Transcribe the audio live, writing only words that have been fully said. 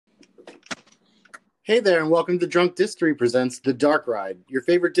Hey there, and welcome to Drunk Distory presents The Dark Ride, your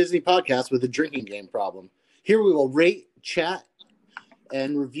favorite Disney podcast with a drinking game problem. Here we will rate, chat,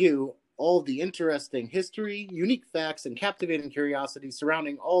 and review all of the interesting history, unique facts, and captivating curiosities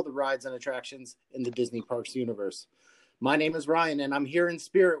surrounding all the rides and attractions in the Disney Parks universe. My name is Ryan, and I'm here in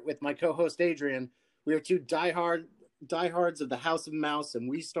spirit with my co-host Adrian. We are two diehards of the House of Mouse, and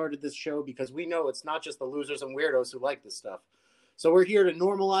we started this show because we know it's not just the losers and weirdos who like this stuff. So we're here to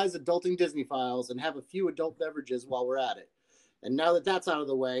normalize adulting Disney files and have a few adult beverages while we're at it. And now that that's out of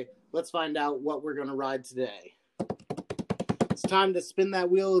the way, let's find out what we're going to ride today. It's time to spin that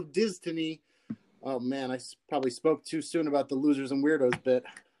wheel of Disney. Oh man, I probably spoke too soon about the losers and weirdos bit.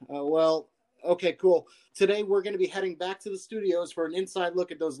 Okay, cool. Today we're going to be heading back to the studios for an inside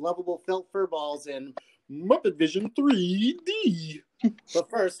look at those lovable felt fur balls in Muppet Vision 3D. But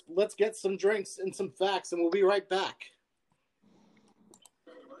first, let's get some drinks and some facts, and we'll be right back.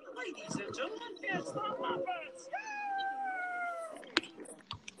 Ladies and gentlemen, it's the Muppets!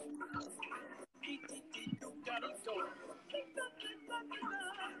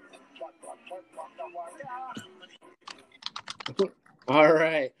 All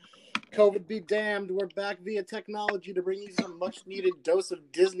right. COVID be damned. We're back via technology to bring you some much-needed dose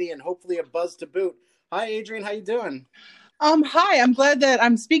of Disney and hopefully a buzz to boot. Hi, Adrian. How you doing? Hi. I'm glad that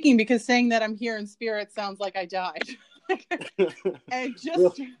I'm speaking because saying that I'm here in spirit sounds like I died. And just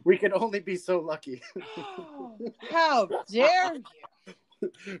well, we can only be so lucky. How dare you?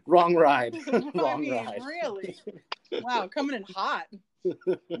 Wrong ride. Wrong ride. Really? Wow, coming in hot.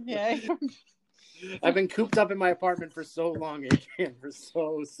 Okay. I've been cooped up in my apartment for so long, Adrian. For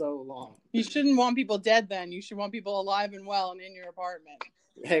so long. You shouldn't want people dead then. You should want people alive and well and in your apartment.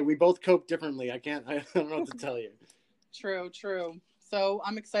 Hey, we both cope differently. I don't know what to tell you. True. So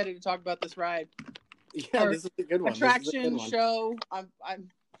I'm excited to talk about this ride. Yeah, this is a good one. Attraction, show. I'm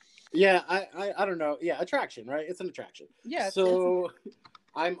Yeah, I don't know. Yeah, attraction, right? It's an attraction. Yeah. So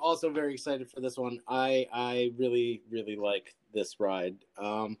I'm also very excited for this one. I really, really like this ride.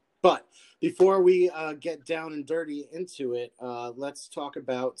 But before we get down and dirty into it, let's talk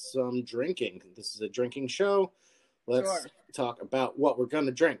about some drinking. This is a drinking show. Let's talk about what we're going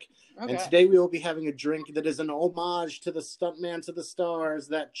to drink. Okay. And today we will be having a drink that is an homage to the stuntman to the stars,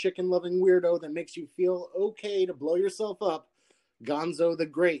 that chicken-loving weirdo that makes you feel okay to blow yourself up, Gonzo the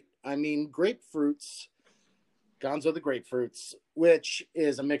Grapefruits. Gonzo the Grapefruits, which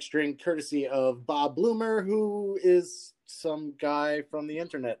is a mixed drink courtesy of Bob Bloomer, who is some guy from the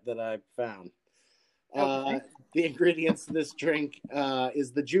internet that I found. Okay. The ingredients to this drink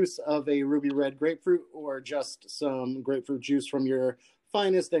is the juice of a ruby red grapefruit or just some grapefruit juice from your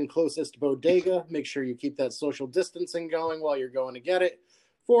finest and closest bodega. Make sure you keep that social distancing going while you're going to get it.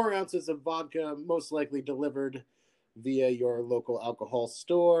 4 ounces of vodka, most likely delivered via your local alcohol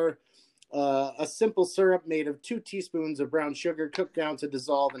store. A simple syrup made of 2 teaspoons of brown sugar cooked down to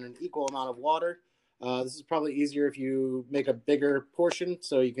dissolve in an equal amount of water. This is probably easier if you make a bigger portion,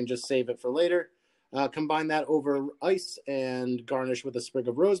 so you can just save it for later. Combine that over ice and garnish with a sprig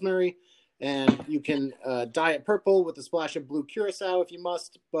of rosemary. And you can dye it purple with a splash of blue curacao if you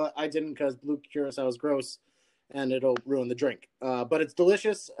must, but I didn't because blue curacao is gross and it'll ruin the drink. But it's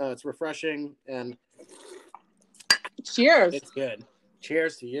delicious, it's refreshing, and cheers. It's good.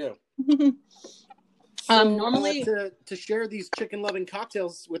 Cheers to you. Normally to share these chicken-loving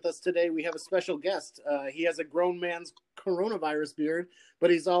cocktails with us today, we have a special guest. He has a grown man's coronavirus beard,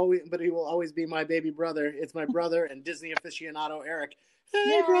 but he will always be my baby brother. It's my brother and Disney aficionado Eric. Hey,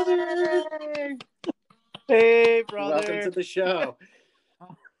 Yay! brother! Hey, brother! Welcome to the show.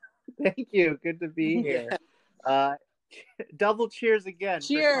 Thank you. Good to be here. Double cheers again.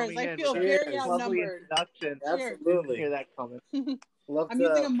 Cheers! I feel very lovely outnumbered. Introduction. Absolutely. Hear that comment. I'm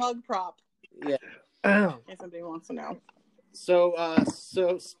using a mug prop. Yeah. In case somebody wants to know. So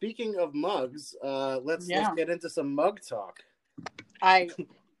speaking of mugs, let's get into some mug talk.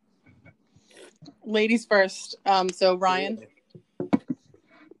 Ladies first. So Ryan.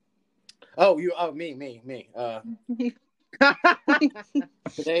 Me.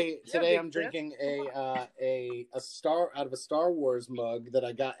 Today I'm drinking a Star out of a Star Wars mug that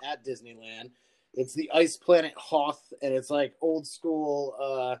I got at Disneyland. It's the Ice Planet Hoth, and it's like old school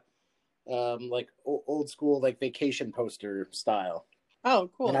vacation poster style. Oh,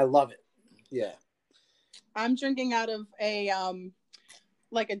 cool. And I love it. Yeah. I'm drinking out of a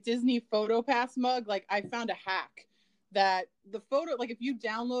Disney PhotoPass mug. Like, I found a hack that the photo, like if you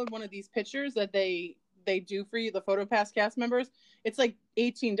download one of these pictures that they do for you, the PhotoPass cast members, it's like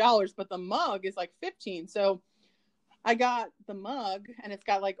 $18, but the mug is like $15. So I got the mug and it's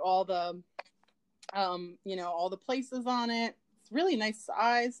got like all the all the places on it. It's really nice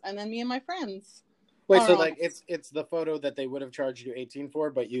size. And then me and my friends Wait, Oh, so no. like it's the photo that they would have charged you 18 for,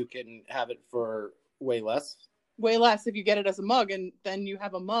 but you can have it for way less. Way less if you get it as a mug, and then you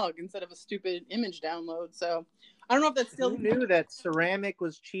have a mug instead of a stupid image download. So I don't know if that's still Who knew that ceramic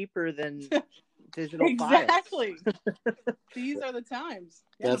was cheaper than digital exactly. These are the times.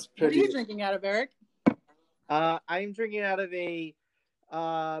 Yeah. That's What are pretty. you drinking out of, Eric? I'm drinking out of a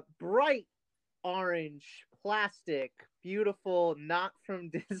bright orange plastic, beautiful, not from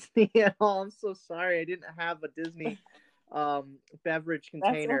Disney at all. I'm so sorry, I didn't have a Disney beverage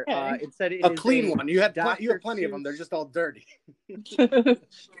container. okay. Instead, it A is clean one. You have Dr. you have plenty of them. They're Seuss- just all dirty.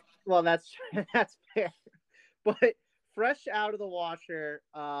 Well, that's fair, but fresh out of the washer,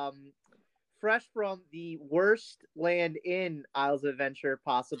 fresh from the worst land in Isles of Adventure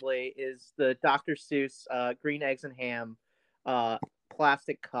possibly is the Dr. Seuss green eggs and ham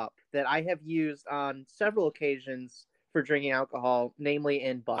plastic cup that I have used on several occasions for drinking alcohol, namely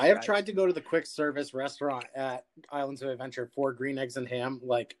in bus I have rides. tried to go to the quick service restaurant at Islands of Adventure for green eggs and ham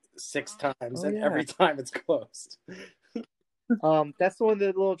like 6 times, and every time it's closed. That's the one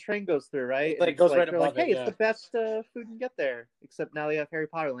that the little train goes through, right? Like, goes right they're above like, hey, it, it's the best food you can get there. Except now they have Harry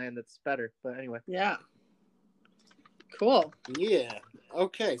Potter Land that's better. But anyway. Yeah. Cool. Yeah.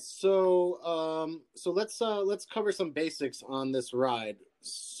 Okay. So let's cover some basics on this ride.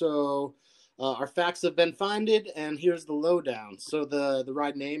 So our facts have been founded, and here's the lowdown. So the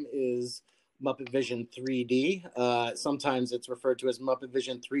ride name is Muppet Vision 3D. Sometimes it's referred to as Muppet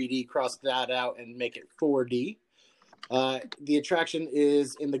Vision 3D. Cross that out and make it 4D. The attraction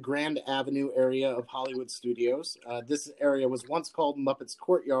is in the Grand Avenue area of Hollywood Studios. This area was once called Muppets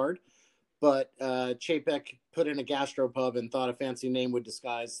Courtyard, but Chapek put in a gastropub and thought a fancy name would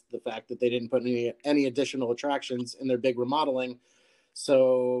disguise the fact that they didn't put any additional attractions in their big remodeling.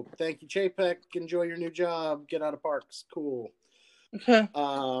 So thank you, Chapek. Enjoy your new job. Get out of parks. Cool.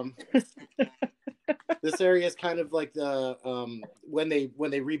 This area is kind of like the when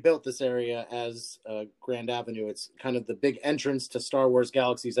they rebuilt this area as Grand Avenue. It's kind of the big entrance to Star Wars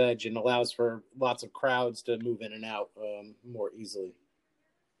Galaxy's Edge and allows for lots of crowds to move in and out more easily.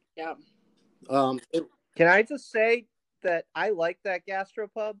 Yeah. Can I just say that I like that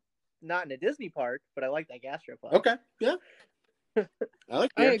gastropub? Not in a Disney park, but I like that gastropub. Okay, yeah. I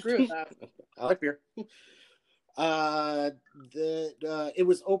like beer. I agree with that. I like beer. It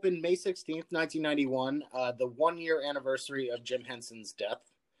was opened May 16th, 1991, the 1-year anniversary of Jim Henson's death,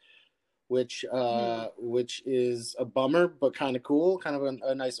 which is a bummer, but kind of cool, kind of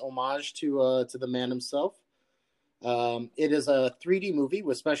a nice homage to the man himself. It is a 3D movie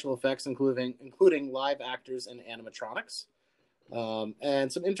with special effects, including live actors and animatronics.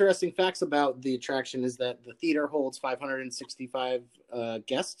 And some interesting facts about the attraction is that the theater holds 565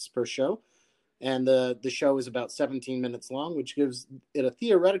 guests per show, and the show is about 17 minutes long, which gives it a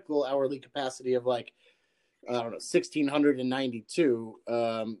theoretical hourly capacity of 1,692,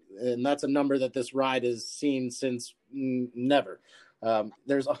 and that's a number that this ride has seen since never.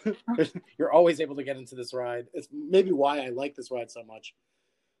 You're always able to get into this ride. It's maybe why I like this ride so much.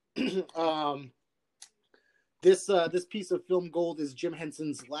 This piece of film gold is Jim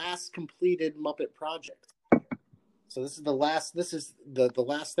Henson's last completed Muppet project. So this is the last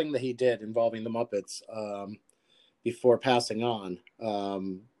thing that he did involving the Muppets before passing on.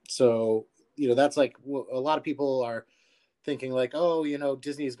 So that's like a lot of people are thinking like, oh,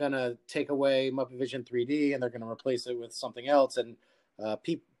 Disney's gonna take away Muppet Vision 3D and they're gonna replace it with something else. And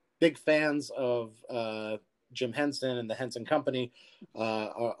big fans of Jim Henson and the Henson Company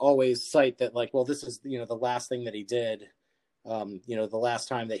are always cite that like, well, this is the last thing that he did. The last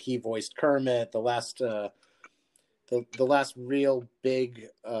time that he voiced Kermit, the last real big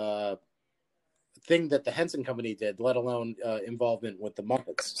thing that the Henson Company did, let alone involvement with the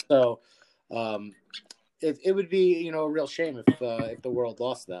Muppets. So it would be a real shame if the world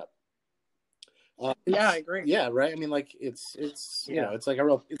lost that. Yeah, I agree. Yeah, right. I mean, like it's it's like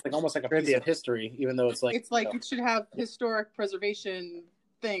almost like a piece of history, even though it's like it should have historic preservation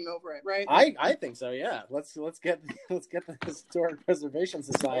thing over it, right? I think so. Yeah, let's get the Historic Preservation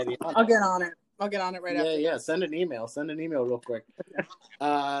Society on. I'll get on it right after. Yeah. Send an email real quick.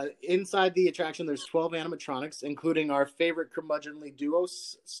 Inside the attraction, there's 12 animatronics, including our favorite curmudgeonly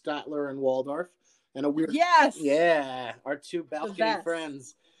duos, Statler and Waldorf, and our 2 balcony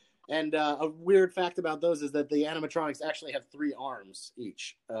friends. And a weird fact about those is that the animatronics actually have 3 arms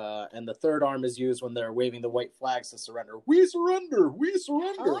each. And the third arm is used when they're waving the white flags to surrender. We surrender! We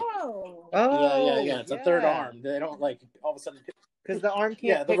surrender! Oh. Yeah. It's a third arm. They don't all of a sudden... Because the arm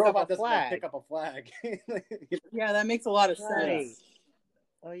can't the pick robot up a flag. pick up a flag. Yeah, that makes a lot of sense. Right.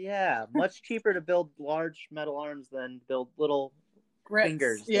 Oh, yeah. Much cheaper to build large metal arms than build little Grits.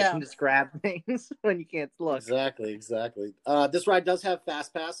 fingers that Yeah. can just grab things when you can't look. Exactly. This ride does have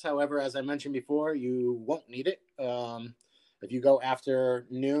Fast Pass. However, as I mentioned before, you won't need it. If you go after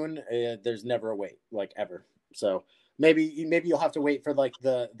noon, there's never a wait, like ever. So maybe you'll have to wait for like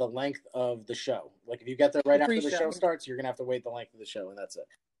the length of the show. Like if you get there right after the show starts, you're gonna have to wait the length of the show, and that's it.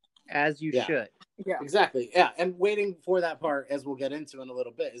 As you should. Yeah. Exactly. Yeah, and waiting for that part, as we'll get into in a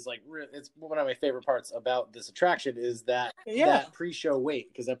little bit, is like it's one of my favorite parts about this attraction is that pre-show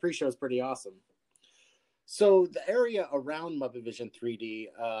wait, because that pre-show is pretty awesome. So the area around Muppet Vision 3D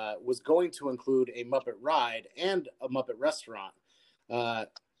was going to include a Muppet ride and a Muppet restaurant.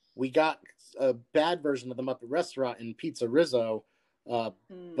 We got a bad version of the Muppet restaurant in Pizza Rizzo,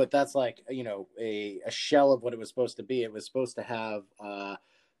 but that's like, a shell of what it was supposed to be. It was supposed to have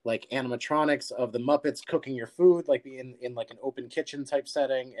like animatronics of the Muppets cooking your food, like in like an open kitchen type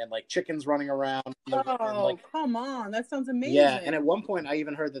setting, and like chickens running around. Come on, that sounds amazing. Yeah, and at one point I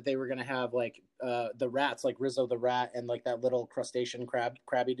even heard that they were gonna have like the rats, like Rizzo the rat, and like that little crustacean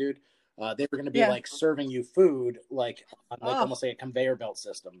crabby dude. They were gonna be like serving you food, like almost like a conveyor belt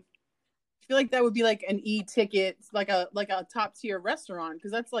system. I feel like that would be like an e-ticket, like a top tier restaurant,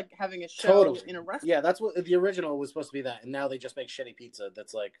 because that's like having a show in a restaurant. Yeah, that's what the original was supposed to be, that, and now they just make shitty pizza.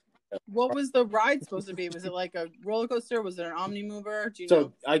 That's like. What was the ride supposed to be? Was it like a roller coaster? Was it an omni mover? Do you know?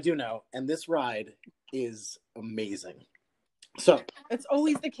 So I do know, and this ride is amazing. So it's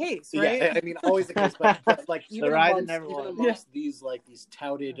always the case, right? Yeah, I mean, always the case, but like even amongst these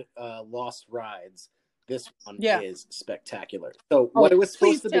touted lost rides, this one is spectacular. So what it was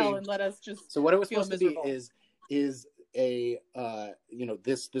supposed to be, and let us just what it was supposed miserable. To be is a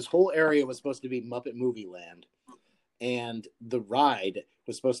this whole area was supposed to be Muppet Movie Land, and the ride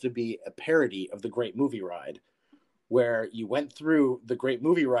was supposed to be a parody of the Great Movie Ride, where you went through the Great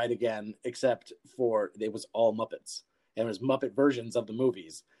Movie Ride again, except for it was all Muppets. And there's Muppet versions of the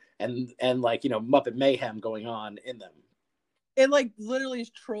movies, and like Muppet mayhem going on in them. It like literally is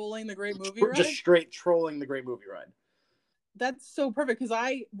trolling the Great Movie Ride. Just straight trolling the Great Movie Ride. That's so perfect, because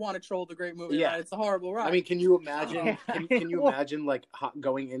I want to troll the Great Movie Ride. It's a horrible ride. I mean, can you imagine? Can you imagine like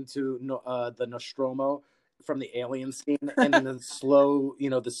going into the Nostromo from the alien scene, and then the slow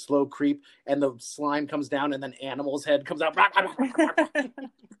creep, and the slime comes down, and then Animal's head comes out.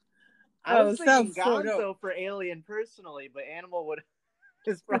 I was thinking Gonzo for Alien personally, but Animal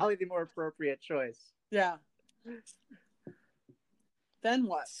is probably the more appropriate choice. Yeah. Then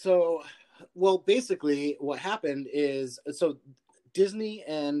what? So, well, basically what happened is, so Disney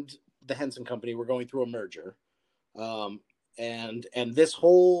and the Henson Company were going through a merger. And this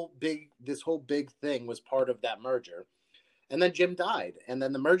whole big thing was part of that merger. And then Jim died, and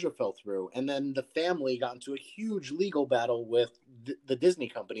then the merger fell through, and then the family got into a huge legal battle with the Disney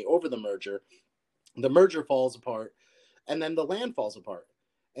company over the merger. The merger falls apart, and then the land falls apart.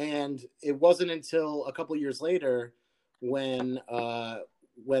 And it wasn't until a couple years later when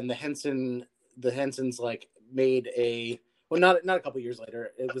the Hensons like made not a couple years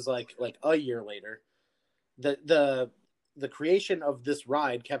later, it was like a year later, the creation of this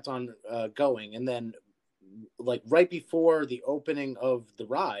ride kept on going, and then like right before the opening of the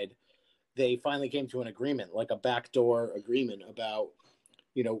ride, they finally came to an agreement, like a backdoor agreement about,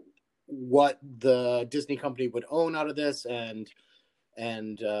 what the Disney company would own out of this. And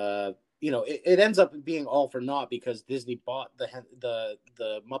it ends up being all for naught, because Disney bought the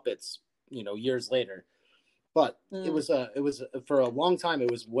Muppets, years later. But it was for a long time, it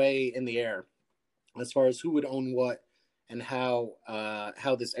was way in the air as far as who would own what and how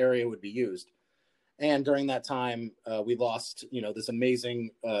this area would be used. And during that time, we lost, this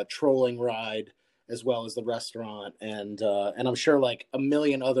amazing trolling ride, as well as the restaurant, and I'm sure like a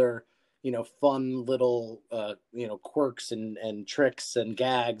million other, fun little, quirks and tricks and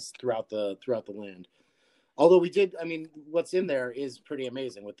gags throughout the land. Although what's in there is pretty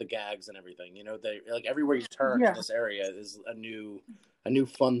amazing with the gags and everything. They like everywhere you turn in this area is a new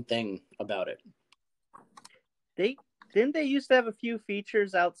fun thing about it. Didn't they used to have a few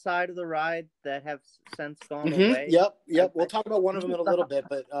features outside of the ride that have since gone away? Yep. We'll talk about one of them in a little bit,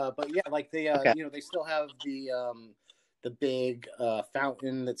 but yeah, like they they still have the big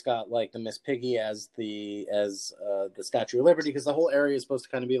fountain that's got like the Miss Piggy as the Statue of Liberty, because the whole area is supposed to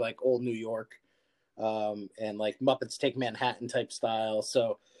kind of be like old New York, and like Muppets Take Manhattan type style.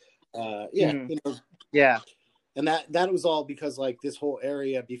 So yeah. And that was all because like this whole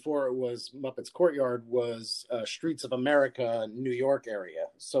area before it was Muppets Courtyard was Streets of America, New York area.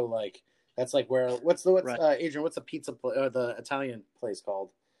 So like that's like where Adrian, what's the pizza the Italian place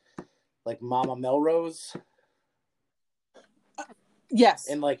called? Like Mama Melrose. Yes.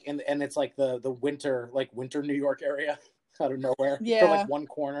 And like and it's like the winter New York area. out of nowhere. Yeah. For like one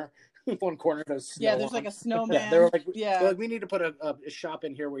corner. One corner there's snow. Yeah, there's on. like a snowman. Yeah, they're like, yeah. we need to put a shop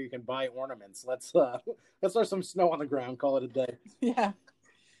in here where you can buy ornaments. Let's throw some snow on the ground. Call it a day. Yeah.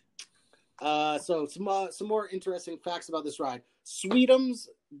 So some more interesting facts about this ride. Sweetums,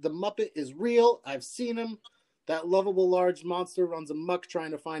 the Muppet is real. I've seen him. That lovable large monster runs amok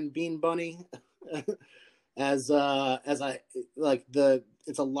trying to find Bean Bunny. It's a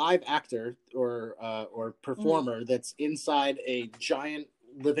live actor or performer that's inside a giant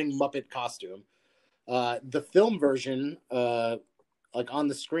living Muppet costume. The film version, like on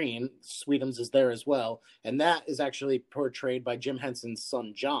the screen, Sweetums is there as well, and that is actually portrayed by Jim Henson's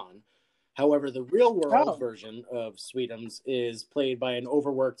son John. However, the real world version of Sweetums is played by an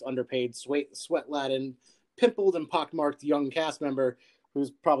overworked, underpaid, sweat-laden, pimpled, and pockmarked young cast member who's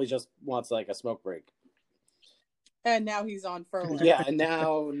probably just wants like a smoke break. And now he's on furlough. Yeah, and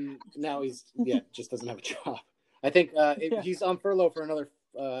now he's just doesn't have a job. I think he's on furlough for another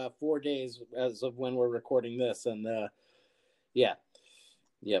 4 days as of when we're recording this, and then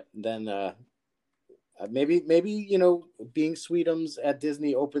maybe being Sweetums at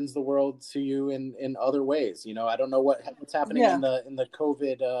Disney opens the world to you in other ways. I don't know what's happening in the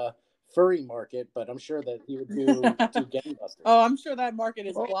COVID furry market, but I'm sure that he would do gangbusters. Oh, I'm sure that market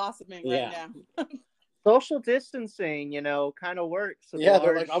is blossoming right now. Social distancing, kind of works. Yeah,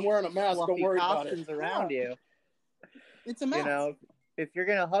 they're like, I'm wearing a mask. Don't worry about it. Around you. It's a mask. If you're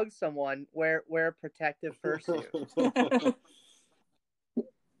gonna hug someone, wear a protective fursuit.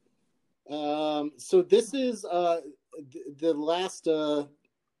 So this is the last. So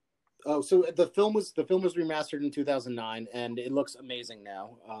the film was remastered in 2009, and it looks amazing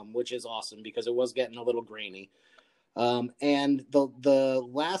now, which is awesome because it was getting a little grainy. And the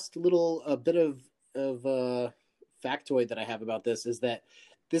last little bit of factoid that I have about this is that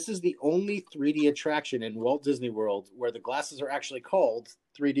this is the only 3D attraction in Walt Disney World where the glasses are actually called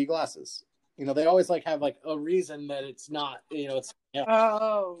 3D glasses. They always have a reason that it's not. It's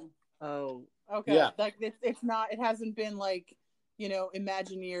Oh, okay. Yeah. Like it's not. It hasn't been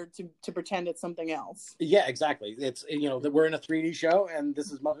Imagineered to pretend it's something else. Yeah, exactly. It's we're in a 3D show, and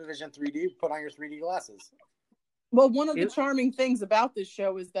this is Muppet Vision 3D. Put on your 3D glasses. Well, one of the charming things about this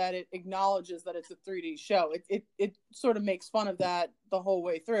show is that it acknowledges that it's a 3D show. It sort of makes fun of that the whole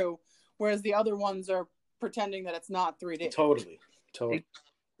way through, whereas the other ones are pretending that it's not 3D. Totally.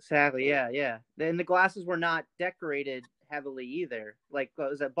 Exactly. Yeah. And the glasses were not decorated heavily either. Like,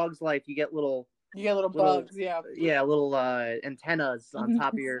 was at Bug's Life, you get little bugs. Yeah, little antennas on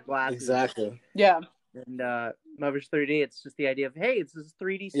top of your glasses. Exactly. Yeah. And Muppets 3D, it's just the idea of, hey, it's this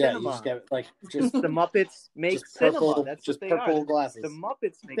 3D Yeah, cinema. you just get just the Muppets make just cinema. purple, That's just what they purple are. glasses. The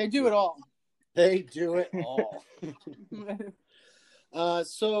Muppets make. They do it all. They do it all.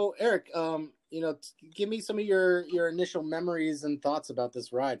 So Eric, give me some of your initial memories and thoughts about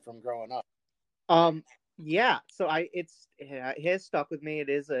this ride from growing up. Yeah, so it has stuck with me. It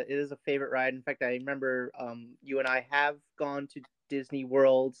is a favorite ride. In fact, I remember you and I have gone to Disney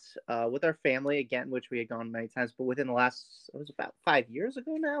World with our family again, which we had gone many times, but within the last, it was about 5 years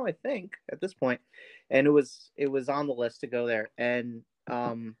ago now, I think, at this point, and it was on the list to go there. And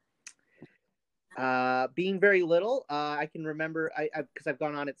being very little, I can remember because I've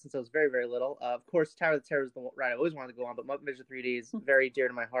gone on it since I was very, very little. Of course, Tower of the Terror is the ride I always wanted to go on, but Muppet Vision 3D is very dear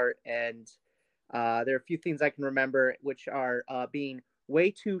to my heart, and there are a few things I can remember, which are being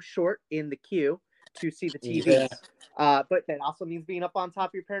way too short in the queue to see the TV. But that also means being up on top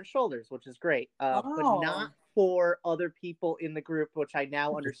of your parents' shoulders, which is great. But not for other people in the group, which I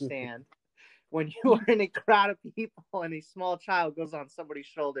now understand. When you are in a crowd of people and a small child goes on somebody's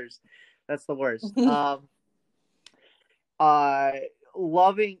shoulders, that's the worst.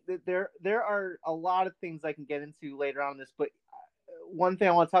 Loving there are a lot of things I can get into later on in this, but one thing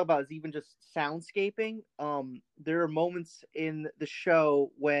I want to talk about is even just soundscaping. There are moments in the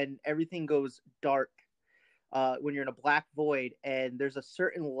show when everything goes dark, when you're in a black void, and there's a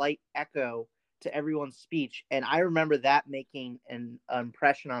certain light echo to everyone's speech. And I remember that making an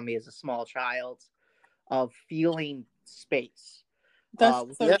impression on me as a small child of feeling space.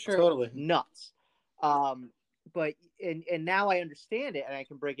 That's so true. Totally nuts. But now I understand it and I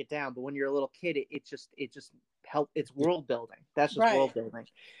can break it down. But when you're a little kid, it just help. It's world building. That's just world building.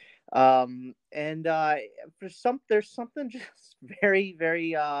 There's something just very,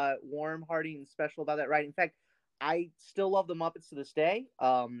 very warm, hearty, and special about that ride. In fact, I still love the Muppets to this day.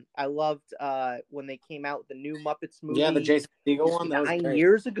 I loved when they came out with the new Muppets movie. Yeah, the Jason Segel one. That was 9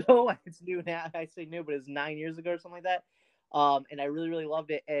 years ago. It's new now. I say new, but it's 9 years ago or something like that. And I really, really loved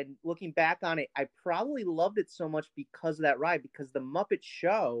it. And looking back on it, I probably loved it so much because of that ride, because the Muppet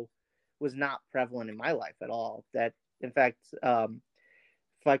Show was not prevalent in my life at all. That In fact,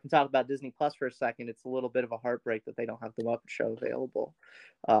 if I can talk about Disney Plus for a second, it's a little bit of a heartbreak that they don't have the Muppet Show available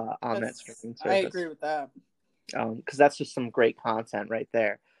on that streaming service. I agree with that. Because that's just some great content right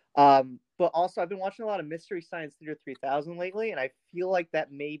there. But also, I've been watching a lot of Mystery Science Theater 3000 lately, and I feel like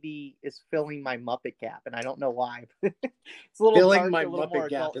that maybe is filling my Muppet gap, and I don't know why. It's a little Filling dark, my a little Muppet more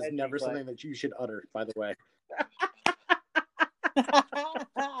gap is adult-edgy, never but... something that you should utter, by the way.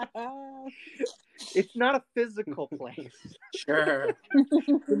 It's not a physical place. Sure.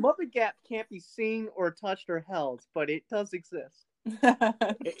 The Muppet Gap can't be seen or touched or held, but it does exist.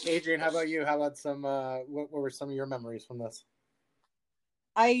 Adrian, how about you? How about some? What were some of your memories from this?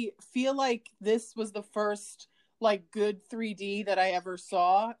 I feel like this was the first like good 3D that I ever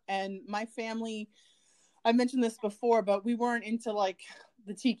saw, and my family, I mentioned this before, but we weren't into like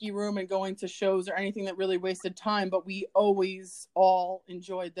the tiki room and going to shows or anything that really wasted time, but we always all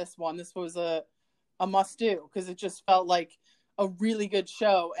enjoyed this one. This was a must do because it just felt like a really good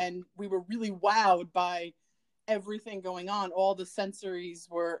show, and we were really wowed by everything going on. All the sensories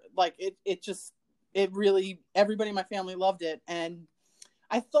were like it really, everybody in my family loved it. And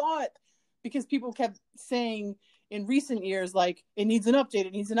I thought, because people kept saying in recent years, like, it needs an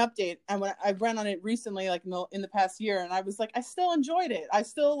update. And when I ran on it recently, like in the past year, and I was like, I still enjoyed it. I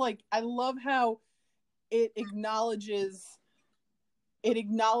love how it acknowledges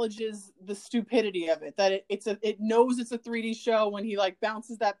the stupidity of it, that it knows it's a 3D show when he like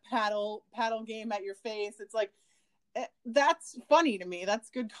bounces that paddle game at your face. It's like, that's funny to me. That's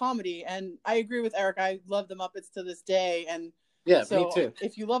good comedy. And I agree with Eric. I love the Muppets to this day. And yeah, so me too.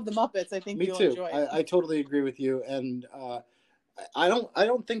 If you love the Muppets, I think you'll enjoy it. I totally agree with you. And I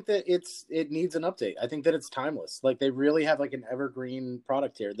don't think that it needs an update. I think that it's timeless. Like, they really have like an evergreen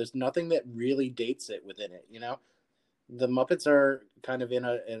product here. There's nothing that really dates it within it, you know? The Muppets are kind of in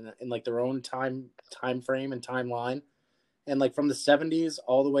like their own time frame and timeline. And like from the 70s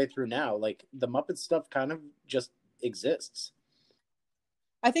all the way through now, like the Muppet stuff kind of just exists.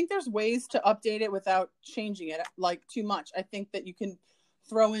 I think there's ways to update it without changing it like too much. I think that you can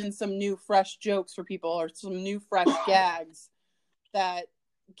throw in some new fresh jokes for people, or some new fresh gags that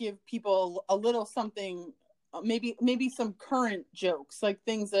give people a little something, maybe some current jokes, like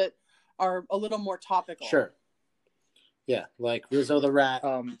things that are a little more topical. Sure. Yeah, like Rizzo the Rat,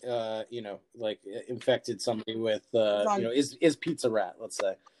 like infected somebody with, is Pizza Rat, let's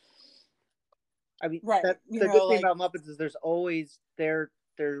say. I mean, right. The good thing about Muppets is there's always their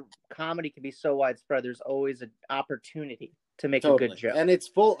comedy can be so widespread. There's always an opportunity to make a good joke, and it's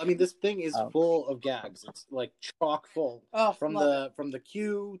full. I mean, this thing is full of gags. It's like chock full. From the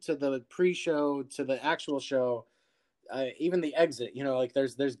cue to the pre-show to the actual show, even the exit. You know, like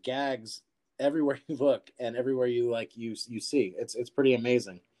there's gags everywhere you look and everywhere you see. It's pretty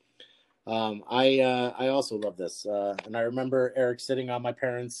amazing. I also love this, and I remember Eric sitting on my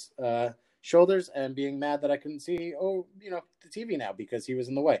parents' shoulders and being mad that I couldn't see the TV now because he was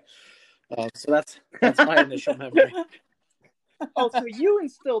in the way. So that's my initial memory. Oh, so you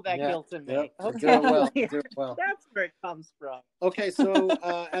instilled that guilt in me. Yep. Okay. Do it well. That's where it comes from. Okay, so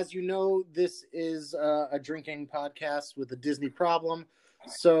as you know, this is a drinking podcast with a Disney problem.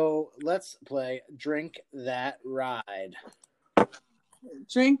 So let's play Drink That Ride.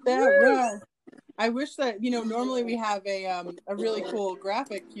 Drink that ride. I wish that, normally we have a really cool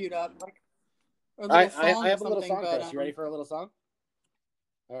graphic queued up. Like, I have a little song for us. You ready for a little song?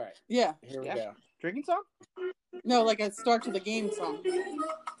 All right. Yeah. Here we go. Drinking song? No, like a start to the game song.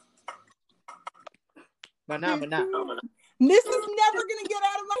 Phenomena. This is never going to get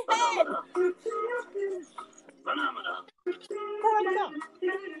out of my head.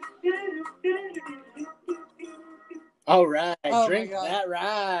 All right. Drink that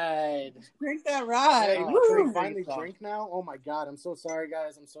ride. Drink that ride. Hey, can we finally drink now? Oh my God. I'm so sorry,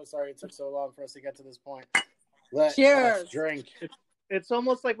 guys. I'm so sorry it took so long for us to get to this point. Cheers. Let's drink. It's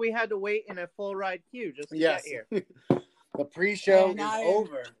almost like we had to wait in a full ride queue just to get here. The pre-show is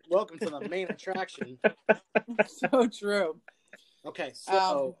over. Welcome to the main attraction. So true. Okay,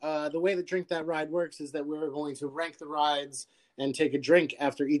 so the way that Drink That Ride works is that we're going to rank the rides and take a drink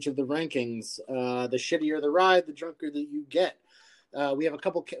after each of the rankings. The shittier the ride, the drunker that you get. We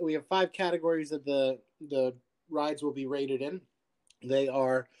have 5 categories that the rides will be rated in. They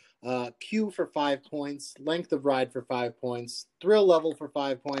are queue for 5 points, length of ride for 5 points, thrill level for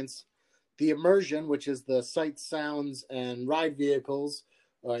 5 points, the immersion, which is the sights, sounds, and ride vehicles,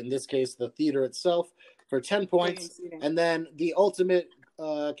 in this case, the theater itself, for 10 points, and then the ultimate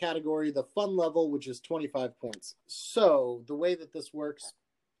category, the fun level, which is 25 points. So the way that this works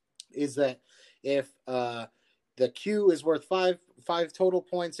is that if the queue is worth five total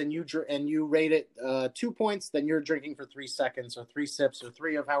points, and you rate it 2 points, then you're drinking for 3 seconds or 3 sips or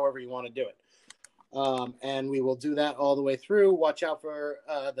 3 of however you want to do it. And we will do that all the way through. Watch out for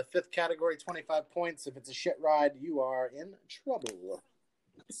the 5th category, 25 points. If it's a shit ride, you are in trouble.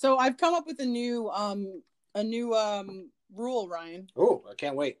 So I've come up with a new rule, Ryan. Oh, I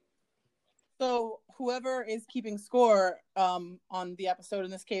can't wait. So whoever is keeping score on the episode,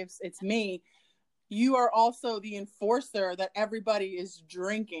 in this case, it's me. You are also the enforcer that everybody is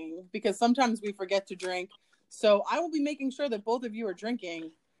drinking, because sometimes we forget to drink. So I will be making sure that both of you are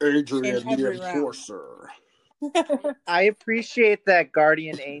drinking. Adrian, in the every enforcer. I appreciate that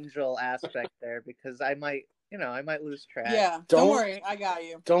guardian angel aspect there, because I might lose track. Yeah, don't worry, I got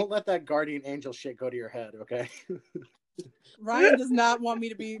you. Don't let that guardian angel shit go to your head, okay? Ryan does not want me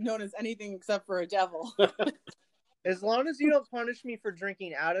to be known as anything except for a devil. As long as you don't punish me for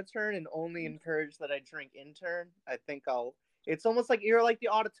drinking out of turn and only encourage that I drink in turn, I think I'll. It's almost like you're like the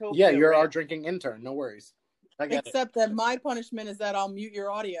Autotopia. Yeah, you're right? our drinking intern. No worries. I get Except that my punishment is that I'll mute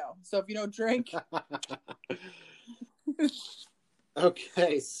your audio. So if you don't drink.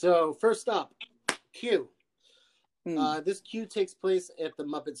 Okay, so first up, Q. This queue takes place at the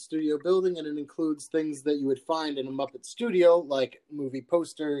Muppet Studio building, and it includes things that you would find in a Muppet studio, like movie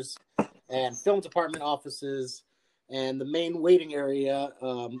posters and film department offices. And the main waiting area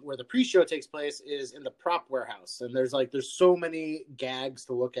where the pre-show takes place is in the prop warehouse. And there's so many gags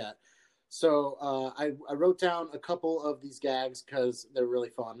to look at. So I wrote down a couple of these gags because they're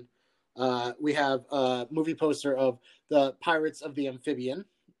really fun. We have a movie poster of the Pirates of the Amphibian.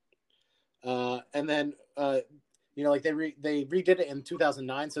 And then, they redid it in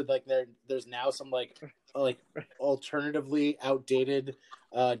 2009. So there's now some like alternatively outdated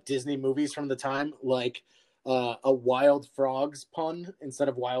Disney movies from the time, like a Wild Frogs pun instead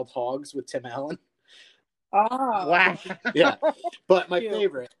of Wild Hogs with Tim Allen. Oh, wow! Yeah, but my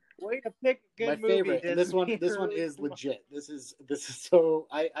favorite. Way to pick a good my favorite. movie. And this one is legit. This is so.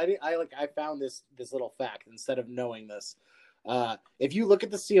 I found this little fact instead of knowing this. If you look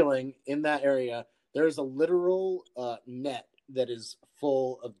at the ceiling in that area, there's a literal net that is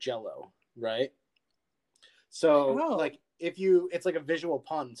full of Jello, right? So it's like a visual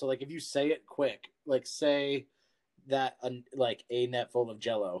pun. So like if you say it quick, like say that a net full of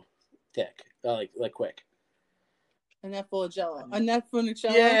Jello, thick, like quick. A net full of Jello. A net full of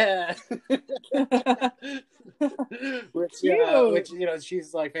Jello. Yeah. which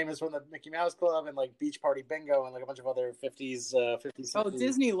she's like famous from the Mickey Mouse Club and like Beach Party Bingo and like a bunch of other 50s. Oh,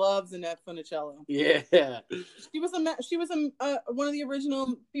 Disney loves a net funicello. Yeah. She was one of the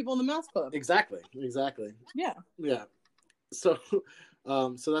original people in the Mouse Club. Exactly. Yeah. Yeah. So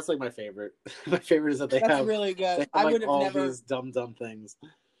that's like my favorite. My favorite is that that's have really good. Have, I would have all never these dumb things.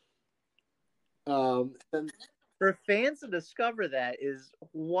 And for fans to discover that is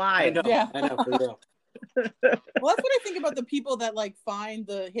wild. I know, for real. Well, that's what I think about the people that like find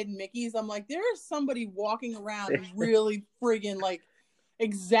the hidden Mickeys. I'm like, there is somebody walking around really friggin' like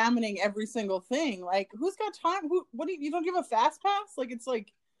examining every single thing. Like, who's got time? You don't give a fast pass? Like, it's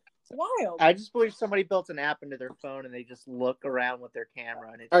like wild. I just believe somebody built an app into their phone and they just look around with their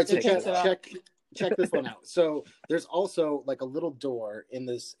camera. And all right, so check this one out. So there's also like a little door in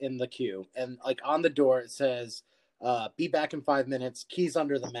the queue, and like on the door it says, "Be back in 5 minutes. Keys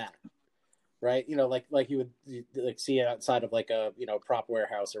under the mat." Right? Like you would like see outside of like a prop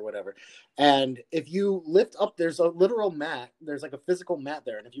warehouse or whatever. And if you lift up, there's a literal mat. There's like a physical mat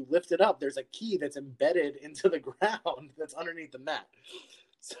there, and if you lift it up, there's a key that's embedded into the ground that's underneath the mat.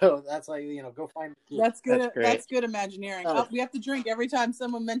 So that's like go find. That's good. That's good Imagineering. We have to drink every time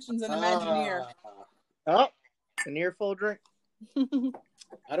someone mentions an Imagineer. An earful of drink.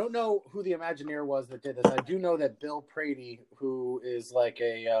 I don't know who the Imagineer was that did this. I do know that Bill Prady, who is like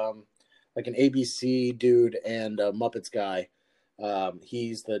an ABC dude and a Muppets guy,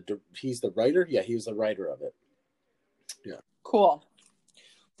 he's the writer. Yeah, he was the writer of it. Yeah. Cool.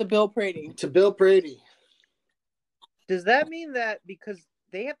 To Bill Prady. Does that mean that because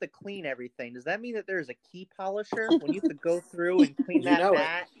they have to clean everything, does that mean that there's a key polisher when you have to go through and clean that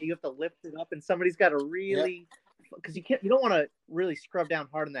mat? You have to lift it up, and somebody's got to really, because you don't want to really scrub down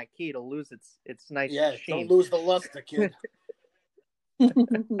hard on that key to lose its nice sheen. Don't lose the luster, kid.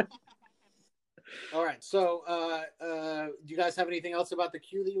 All right, so do you guys have anything else about the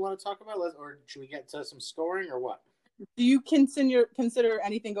queue that you want to talk about, or should we get to some scoring, or what? Do you consider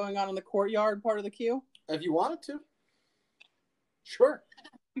anything going on in the courtyard part of the queue? If you wanted to, sure.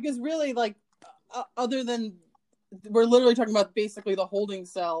 Because really, like, other than we're literally talking about basically the holding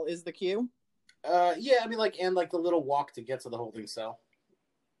cell is the queue. Yeah, I mean, like, and like the little walk to get to the holding cell.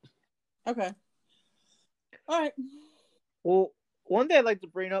 Okay. All right. Well, one thing I'd like to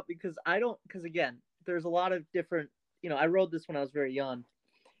bring up because again, there's a lot of different. I rode this when I was very young.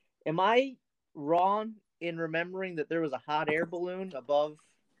 Am I wrong in remembering that there was a hot air balloon above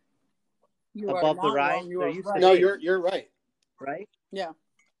You are the not ride? wrong. You There are used to right. No, be, you're right. right. Yeah.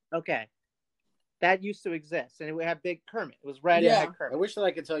 Okay, that used to exist, and it would have big Kermit. It was red Yeah. and had I Kermit, wish that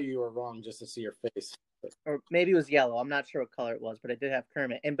I could tell you were wrong just to see your face. or maybe it was yellow. I'm not sure what color it was, but it did have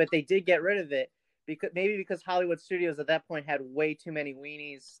Kermit. But they did get rid of it because Hollywood Studios at that point had way too many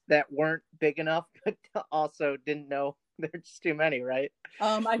weenies that weren't big enough, but also didn't know there's just too many, right?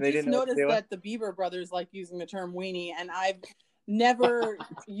 I They just didn't know what to noticed do. that the Bieber brothers like using the term weenie, and I've never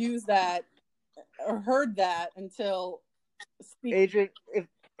used that or heard that until Adrian,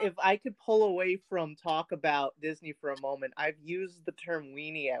 if I could pull away from talk about Disney for a moment, I've used the term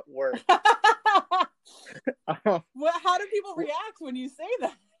weenie at work. Well, how do people react when you say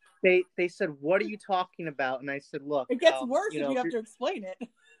that? They said, "What are you talking about?" And I said, "Look, It gets worse if you have to explain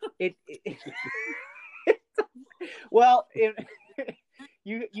it. Well,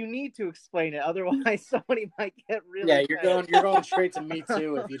 you need to explain it, otherwise somebody might get really Yeah, mad. you're going straight to me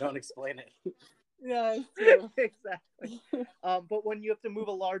too if you don't explain it. Yeah, it's true. Exactly. But when you have to move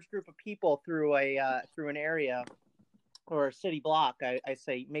a large group of people through an area or a city block, I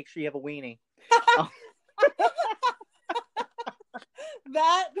say make sure you have a weenie.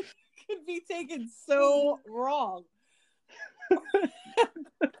 That could be taken so wrong.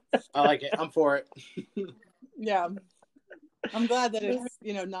 I like it. I'm for it. Yeah. I'm glad that it's,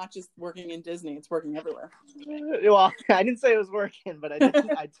 not just working in Disney, it's working everywhere. Well, I didn't say it was working, but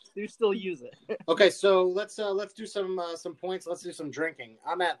I do still use it. Okay, so let's do some points. Let's do some drinking.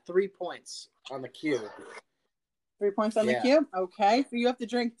 I'm at 3 points on the queue. 3 points on the queue. Okay, so you have to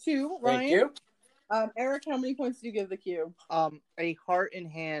drink 2, Ryan. Thank you. Eric, how many points do you give the queue? A heart in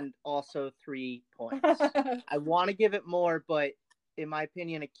hand, also 3 points. I want to give it more, but in my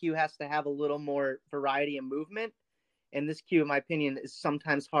opinion, a queue has to have a little more variety and movement. And this queue, in my opinion, is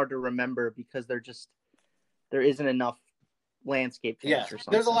sometimes hard to remember because there isn't enough landscape change or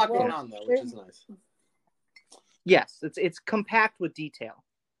something. There's a lot going on though, which is nice. Yes, it's compact with detail,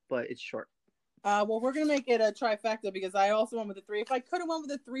 but it's short. Well, we're gonna make it a trifecta because I also went with a 3. If I could have went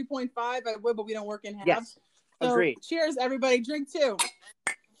with a 3.5, I would, but we don't work in half. Yes, so, agreed. Cheers, everybody! Drink 2.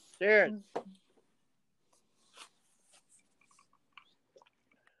 Cheers.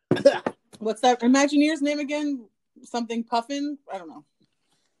 What's that Imagineer's name again? Something Puffin? I don't know.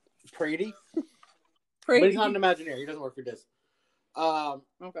 Prady? But he's not an Imagineer. He doesn't work for Disney.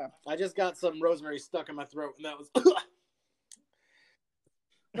 Okay. I just got some rosemary stuck in my throat, and that was.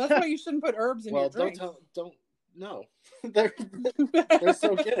 That's why you shouldn't put herbs in your drink. Don't. No, they're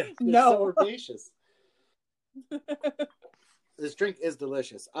so good. They're No. so herbaceous. This drink is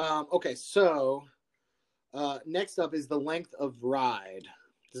delicious. Okay, so next up is the length of ride.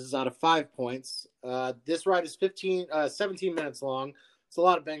 This is out of 5 points. This ride is 17 minutes long. It's a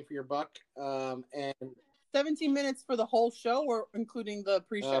lot of bang for your buck. And 17 minutes for the whole show, or including the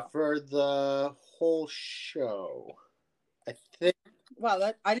pre-show? For the whole show, I think.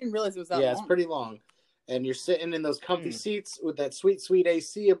 Wow, I didn't realize it was that long. Yeah, it's pretty long. And you're sitting in those comfy seats with that sweet, sweet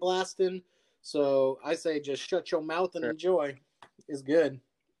AC a blasting. So I say just shut your mouth and enjoy. It's good.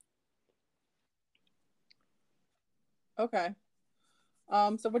 Okay.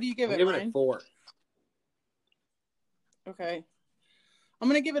 So what do you give I'm it, giving Ryan? it 4. Okay. I'm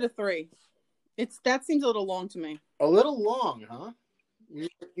going to give it a 3. That seems a little long to me. A little long, huh?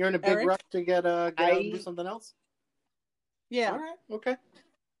 You're in a big Eric? rush to get out and do something else? Yeah. All right. Okay.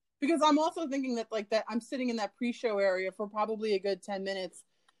 Because I'm also thinking that I'm sitting in that pre-show area for probably a good 10 minutes.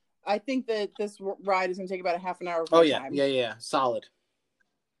 I think that this ride is going to take about a half an hour of my time. Yeah. Solid.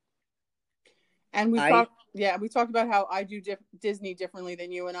 And we talked about how I do Disney differently than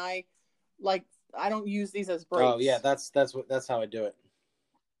you, and I don't use these as breaks. Oh yeah, that's how I do it.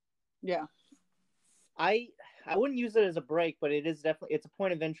 Yeah. I wouldn't use it as a break, but it's a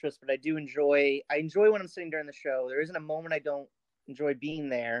point of interest. But I enjoy when I'm sitting during the show. There isn't a moment I don't enjoy being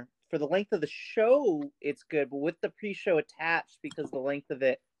there. For the length of the show, it's good, but with the pre-show attached, because the length of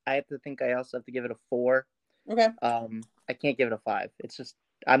it, I also have to give it a 4. Okay. I can't give it a 5. It's just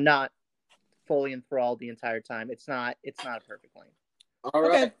I'm not fully enthralled the entire time. It's not a perfect length. All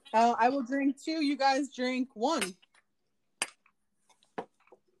right. Okay. I will drink 2. You guys drink 1.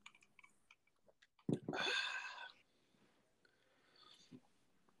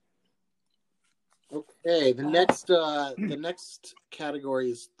 Okay, the next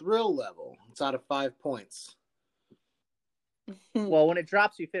category is thrill level. It's out of 5 points. Well, when it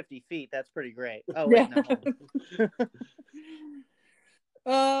drops you 50 feet, that's pretty great. Oh, wait,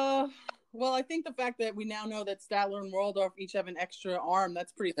 no. Well, I think the fact that we now know that Statler and Waldorf each have an extra arm,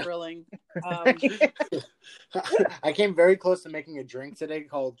 that's pretty thrilling. I came very close to making a drink today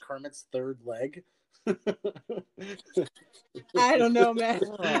called Kermit's Third Leg. I don't know, man.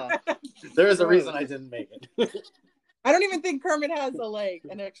 There is a reason I didn't make it. I don't even think Kermit has a leg,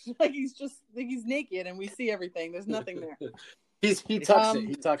 and actually, like he's naked, and we see everything. There's nothing there. He tucks it.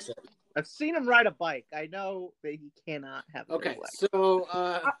 He tucks it. I've seen him ride a bike. I know that he cannot have a Okay, leg. so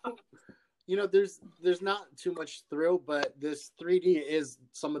there's not too much thrill, but this 3D is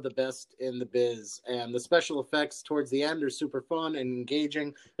some of the best in the biz, and the special effects towards the end are super fun and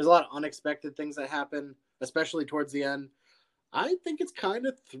engaging. There's a lot of unexpected things that happen, especially towards the end. I think it's kind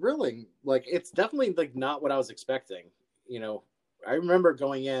of thrilling. Like, it's definitely like not what I was expecting. I remember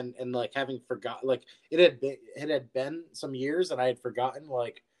going in and like having forgotten, like it had been some years, and I had forgotten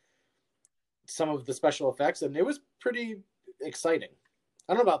like some of the special effects, and it was pretty exciting.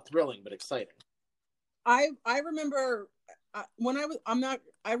 I don't know about thrilling, but exciting. I remember when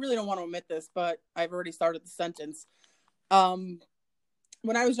I really don't want to admit this, but I've already started the sentence.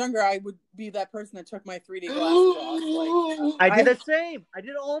 When I was younger, I would be that person that took my 3D glasses off. Like, I did the same. I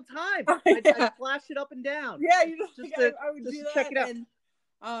did it all the time. I'd flash it up and down. Yeah, you just to, I would just do to that. check it out.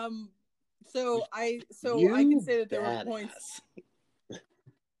 And, so I can say that there were points.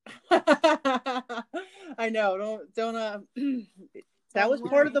 I know. Don't. That was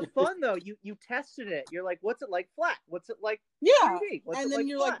part of the fun, though. You tested it. You're like, what's it like flat? What's it like 3D? What's and then like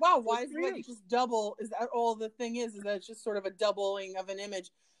you're flat? like, wow, why What's is it like just double? Is that all the thing is that it's just sort of a doubling of an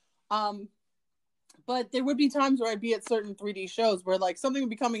image? But there would be times where I'd be at certain 3D shows where like something would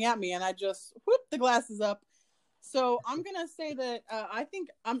be coming at me and I just whoop the glasses up. So I'm gonna say that I think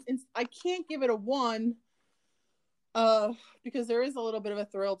I can't give it a 1 because there is a little bit of a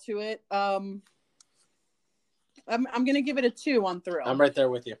thrill to it. I'm gonna give it a 2 on thrill. I'm right there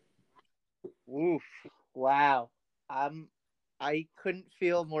with you. Oof! Wow. I couldn't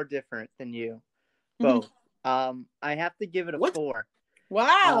feel more different than you both. I have to give it a 4.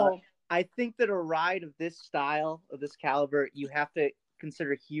 Wow. I think that a ride of this style, of this caliber, you have to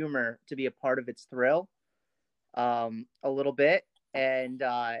consider humor to be a part of its thrill, a little bit. And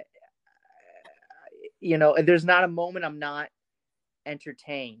there's not a moment I'm not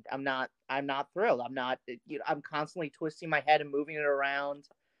entertained. I'm not thrilled. I'm constantly twisting my head and moving it around.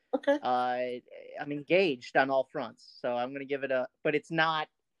 Okay. I'm engaged on all fronts. So I'm going to give it but it's not,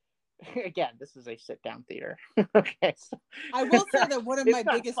 again, this is a sit down theater. Okay. So, I will say that one of my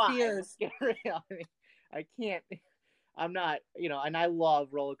biggest fears. I can't, I'm not, and I love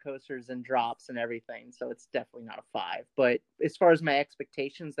roller coasters and drops and everything. So it's definitely not a 5, but as far as my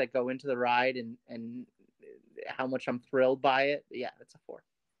expectations that go into the ride and how much I'm thrilled by it, yeah, it's a 4.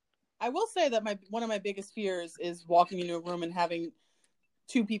 I will say that one of my biggest fears is walking into a room and having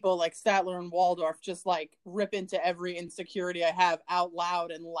 2 people like Statler and Waldorf just like rip into every insecurity I have out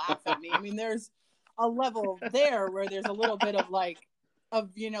loud and laugh at me. I mean, there's a level there where there's a little bit of like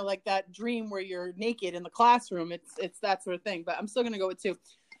that dream where you're naked in the classroom. It's that sort of thing, but I'm still going to go with 2.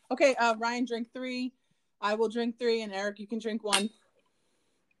 Okay. Ryan, drink 3. I will drink 3, and Eric, you can drink 1.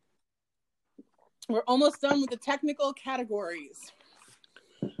 We're almost done with the technical categories.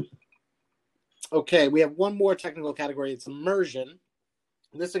 Okay, we have one more technical category. It's immersion.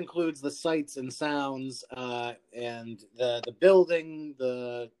 This includes the sights and sounds, and the building,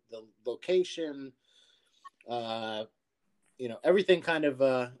 the location, everything kind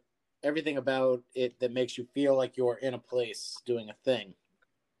of everything about it that makes you feel like you're in a place doing a thing.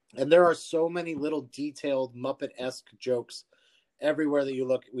 And there are so many little detailed Muppet-esque jokes everywhere that you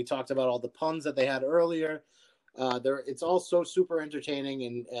look. We talked about all the puns that they had earlier. It's all so super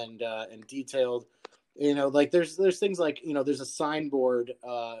entertaining and detailed. Like there's things like there's a signboard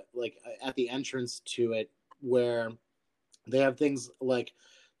like at the entrance to it where they have things like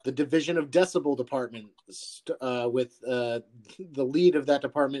the Division of Decibel Department with the lead of that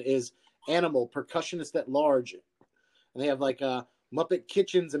department is Animal Percussionist at Large, and they have like Muppet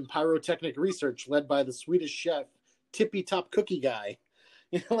Kitchens and Pyrotechnic Research led by the Swedish chef Tippy Top Cookie Guy.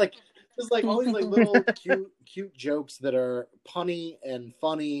 Like there's like all these like little cute jokes that are punny and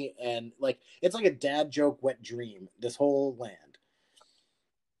funny, and like it's like a dad joke wet dream, this whole land.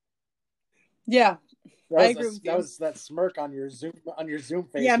 Yeah. I agree with you. That was that smirk on your Zoom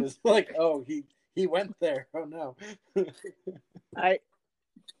face. Yeah. Was like, oh, he went there. Oh no.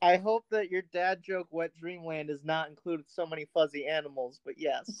 I hope that your dad joke wet dreamland does not include so many fuzzy animals, but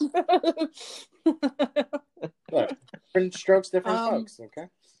yes. Look, different strokes, different folks, okay?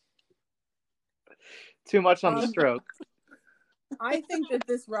 Too much on the stroke. I think that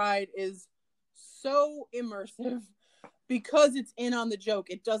this ride is so immersive because it's in on the joke,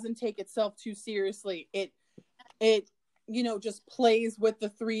 it doesn't take itself too seriously. It just plays with the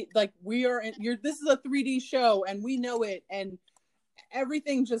three, like this is a 3D show and we know it, and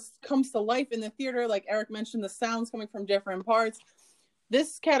everything just comes to life in the theater. Like Eric mentioned, the sounds coming from different parts.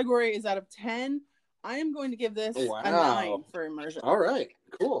 This category is out of 10. I am going to give this a 9 for immersion. All right,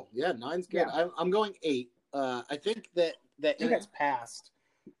 cool. Yeah, 9's good. Yeah. I'm going 8. I think that in its past,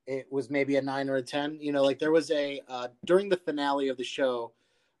 it was maybe a 9 or a 10. Like there was during the finale of the show,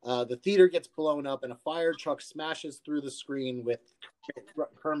 the theater gets blown up and a fire truck smashes through the screen with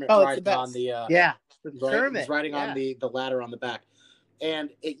Kermit riding on the Kermit riding on the ladder on the back. And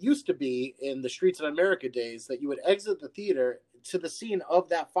it used to be in the Streets of America days that you would exit the theater to the scene of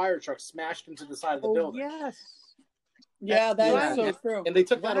that fire truck smashed into the side of the building. Yes. Yeah, that is so true. And they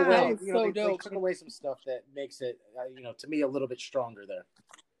took that away. They took away some stuff that makes it, to me, a little bit stronger there.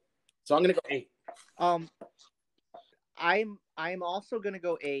 So I'm going to go 8. I'm also going to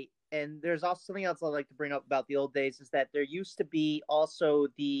go 8. And there's also something else I'd like to bring up about the old days is that there used to be also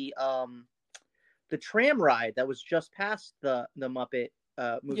the tram ride that was just past the Muppet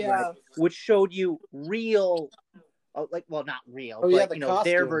movie ride, which showed you real, not real, but the costumes,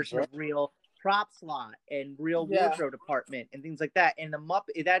 their version of real prop slot and real wardrobe department and things like that. And the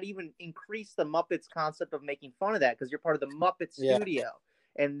Muppet, that even increased the Muppets concept of making fun of that because you're part of the Muppet studio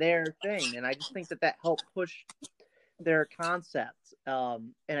and their thing. And I just think that helped push their concept.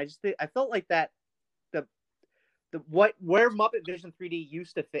 And I felt like that where Muppet Vision 3D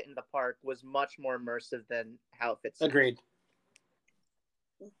used to fit in the park was much more immersive than how it fits. Agreed.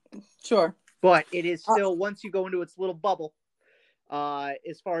 Sure. But it is still, once you go into its little bubble,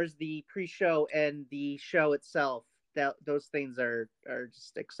 as far as the pre-show and the show itself, those things are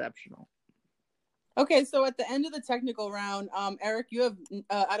just exceptional. Okay, so at the end of the technical round, Eric, you have,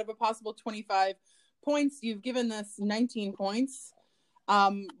 out of a possible 25 points, you've given this 19 points.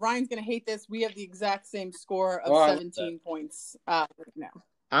 Ryan's going to hate this. We have the exact same score of 17 points right now.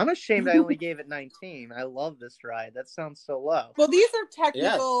 I'm ashamed I only gave it 19. I love this ride. That sounds so low. Well, these are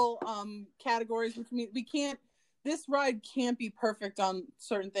technical categories, which means this ride can't be perfect on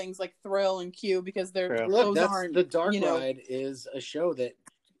certain things like thrill and cue because the dark ride is a show that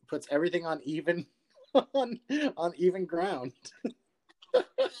puts everything on even on even ground.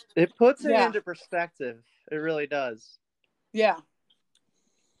 It puts it into perspective. It really does. Yeah.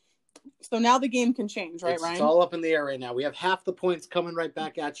 So now the game can change, right, Ryan? It's all up in the air right now. We have half the points coming right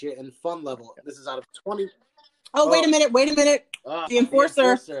back at you in fun level. This is out of 20. Wait a minute. The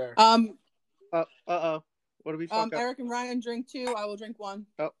enforcer. Uh-oh. What do we fuck up? Eric and Ryan drink 2. I will drink 1.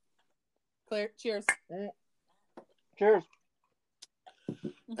 Oh. Clear. Cheers. Cheers.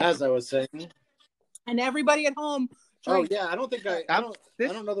 As I was saying. And everybody at home. Drink. Oh yeah, I don't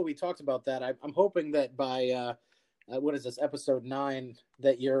know that we talked about that. I'm hoping that by what is this, episode 9,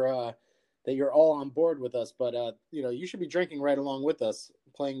 that you're all on board with us. But you should be drinking right along with us,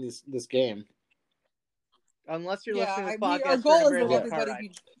 playing this game. Unless you're listening to this podcast, our goal is that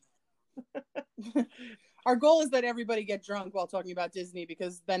everybody our goal is that everybody get drunk while talking about Disney,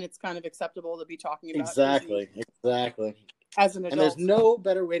 because then it's kind of acceptable to be talking about Disney as an adult. And there's no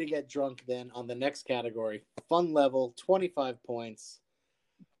better way to get drunk than on the next category, fun level, 25 points.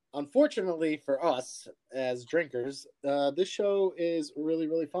 Unfortunately for us as drinkers, this show is really,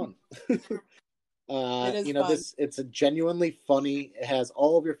 really fun. It is fun. It's a genuinely funny. It has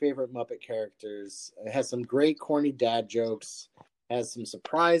all of your favorite Muppet characters. It has some great corny dad jokes. Has some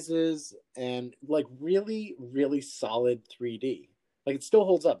surprises and really, really solid 3D. Like it still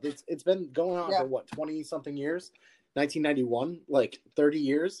holds up. It's been going on for what, 20 something years? 1991, like 30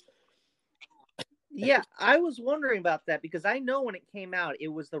 years. Yeah, I was wondering about that because I know when it came out, it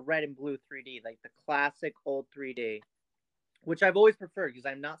was the red and blue 3D, like the classic old 3D, which I've always preferred because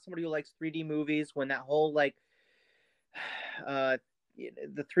I'm not somebody who likes 3D movies. When that whole the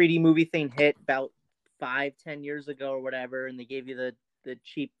 3D movie thing hit about 5-10 years ago or whatever, and they gave you the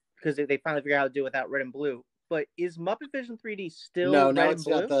cheap, because they finally figured out how to do it without red and blue. But is Muppet Vision 3D still red and blue? No, now it's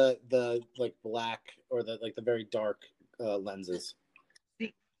got the black or the very dark lenses.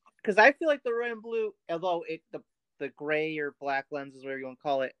 Because I feel like the red and blue, although the gray or black lenses, whatever you want to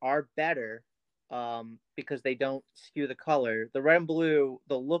call it, are better because they don't skew the color. The red and blue,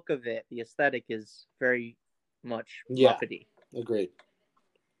 the look of it, the aesthetic is very much Muppety. Agreed.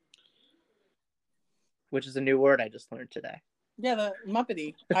 Which is a new word I just learned today. Yeah, the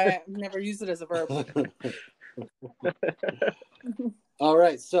Muppety. I never used it as a verb. All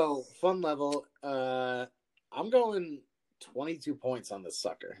right, so fun level. I'm going 22 points on this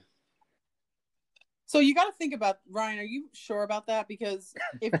sucker. So you got to think about, Ryan, are you sure about that? Because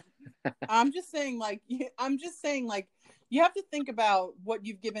if I'm just saying You have to think about what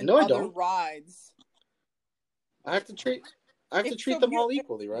you've given No, I other don't. rides. I have to treat It's so them all weird.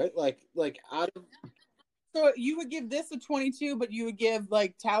 equally, right? Like out of So you would give this a 22, but you would give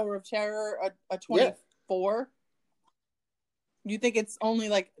like Tower of Terror a 24. You think it's only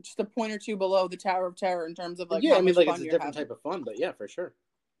like just a point or two below the Tower of Terror in terms of like yeah, how I mean much like fun it's a you're different having? type of fun, but yeah, for sure.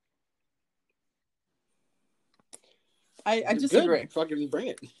 I disagree. Good. Fucking bring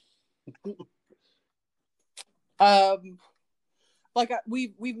it. Like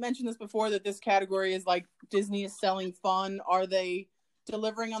we've mentioned this before, that this category is like Disney is selling fun. Are they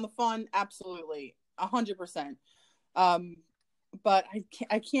delivering on the fun? Absolutely, 100%. But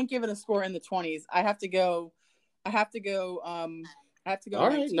I can't give it a score in the 20s. I have to go. All 19.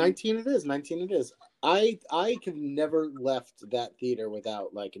 right, 19 it is. 19 it is. I have never left that theater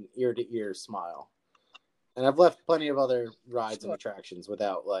without like an ear to ear smile, and I've left plenty of other rides and attractions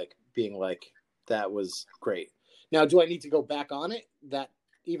without like being like that was great. Now, do I need to go back on it? That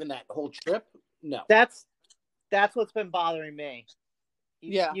whole trip? No. That's what's been bothering me.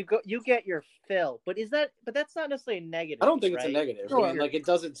 Yeah. You get your fill, but that's not necessarily a negative. I don't think right? it's a negative. Sure. I mean, like it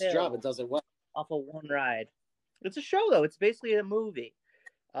does its job. It does it well. Off of one ride. It's a show though. It's basically a movie.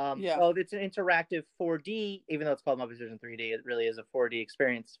 Yeah. Well, it's an interactive 4D, even though it's called Muppet Vision 3D. It really is a 4D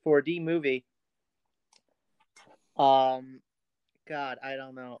experience. 4D movie. God, I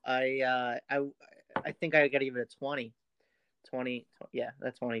don't know. I think I gotta give it a 20. 20, yeah,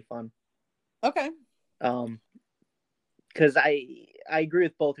 that's 20 fun. Okay. Because I agree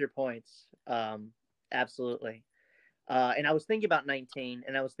with both your points. Absolutely. And I was thinking about 19,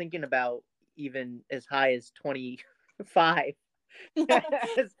 and I was thinking about even as high as 25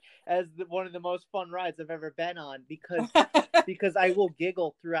 as one of the most fun rides I've ever been on, because I will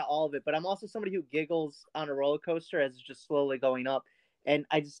giggle throughout all of it. But I'm also somebody who giggles on a roller coaster as it's just slowly going up, and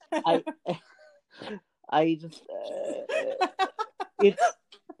I just it's.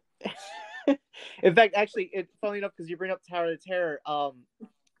 In fact, actually, it's funny enough because you bring up Tower of Terror.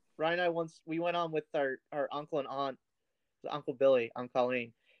 Ryan and I we went on with our uncle and aunt, Uncle Billy, on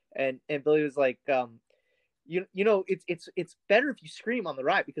Colleen, and Billy was like, you know, it's better if you scream on the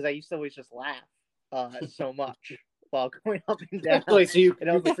ride, because I used to always just laugh so much while going up and down. Wait, so you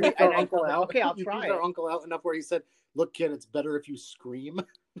freaked our uncle out? Okay, I'll you try. Our uncle out enough where he said, "Look, kid, it's better if you scream."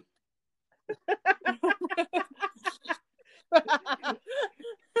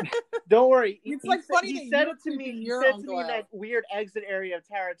 Don't worry. It's like funny He said it to me in that weird exit area of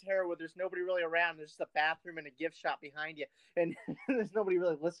Tower of Terror where there's nobody really around. There's just a bathroom and a gift shop behind you, and there's nobody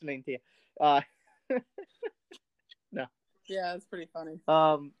really listening to you. No. Yeah, it's pretty funny.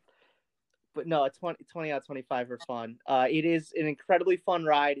 But no, 20 out of 25 are fun. It is an incredibly fun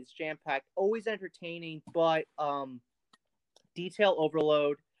ride. It's jam-packed, always entertaining, but detail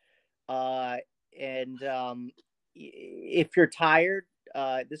overload. And if you're tired,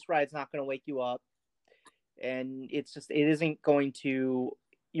 this ride's not going to wake you up. And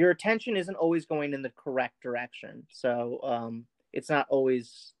your attention isn't always going in the correct direction. So it's not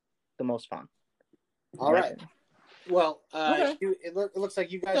always the most fun. All right. Well, okay. It looks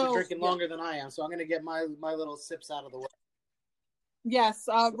like you guys are drinking longer than I am, so I'm going to get my little sips out of the way. Yes,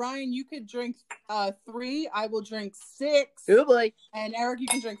 Ryan, you could drink 3. I will drink 6. Ooh, boy. And Eric, you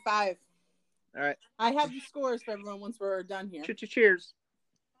can drink 5. All right. I have the scores for everyone once we're done here. Cheers.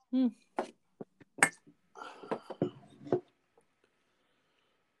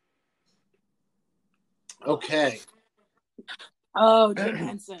 Okay. Oh, Jim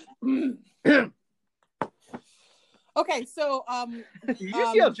Henson. Okay, so Did you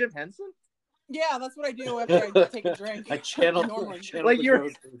just yell Jim Henson? Yeah, that's what I do after I take a drink. I channel like you're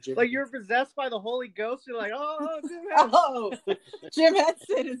possessed by the Holy Ghost. You're like, oh, Jim Henson. Oh, Jim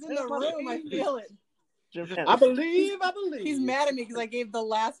Henson is in the room. I feel it. Jim Henson. I believe. He's mad at me because I gave the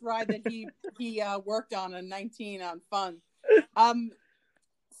last ride that he worked on 19 on fun.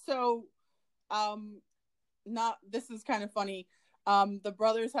 This is kind of funny. The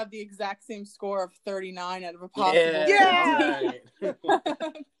brothers have the exact same score of 39 out of a possible. Yeah.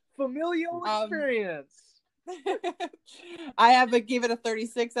 Familial experience. I gave it a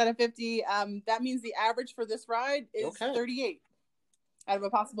 36 out of 50. That means the average for this ride is 38 out of a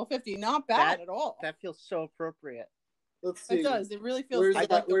possible 50. Not bad at all. That feels so appropriate. Let's see. It does. It really feels like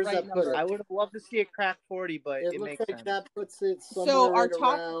the right number. I would have loved to see it crack 40, but it looks makes like sense. that puts it somewhere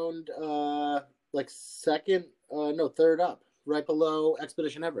around third up, right below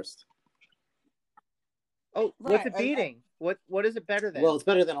Expedition Everest. Oh, what's it beating? What is it better than? Well, it's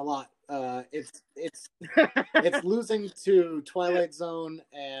better than a lot. It's it's losing to Twilight Zone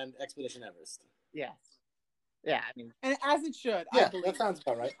and Expedition Everest. Yes. Yeah, I mean, and as it should. Yeah, I believe. that sounds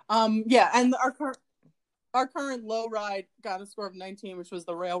about right. Yeah, and our current. our current low ride got a score of 19, which was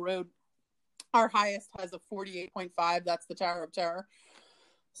the Railroad. Our highest has a 48.5. That's the Tower of Terror.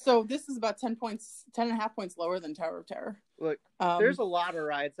 So this is about 10 and a half points lower than Tower of Terror. Look, there's a lot of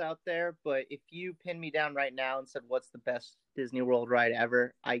rides out there, but if you pin me down right now and said, what's the best Disney World ride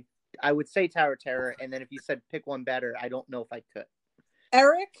ever? I would say Tower of Terror. And then if you said pick one better, I don't know if I could.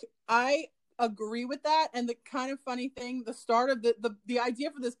 Eric, I agree with that. And the kind of funny thing, the start of the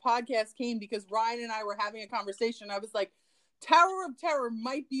idea for this podcast came because Ryan and I were having a conversation. I was like, Tower of Terror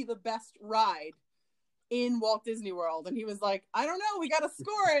might be the best ride in Walt Disney World, and he was like, I don't know, we got to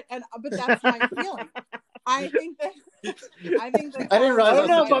score it. But that's my feeling. I think that I didn't realize I don't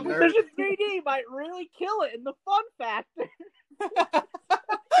know, but Muppet Vision 3D might really kill it in the fun factor.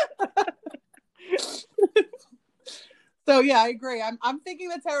 So yeah, I agree. I'm thinking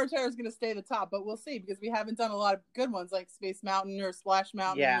that Tower of Terror is going to stay the top, but we'll see because we haven't done a lot of good ones like Space Mountain or Splash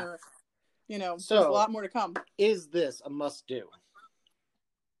Mountain or so there's a lot more to come. Is this a must do?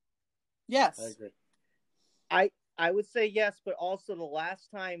 Yes. I agree. I would say yes, but also the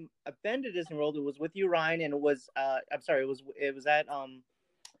last time I've been to Disney World, it was with you, Ryan, and it was it was at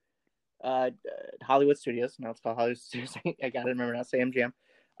Hollywood Studios. Now it's called Hollywood Studios. I gotta remember now. Say MGM.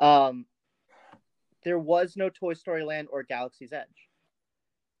 There was no Toy Story Land or Galaxy's Edge.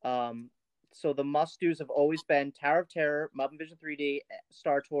 So the must-dos have always been Tower of Terror, Muppet Vision 3D,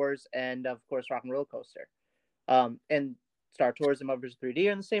 Star Tours, and of course Rock and Roller Coaster. And Star Tours and Muppet Vision 3D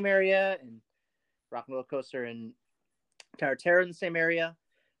are in the same area, and Rock and Roller Coaster and Tower of Terror in the same area.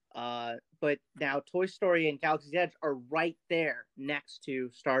 But now Toy Story and Galaxy's Edge are right there next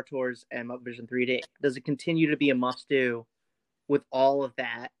to Star Tours and Muppet Vision 3D. Does it continue to be a must-do with all of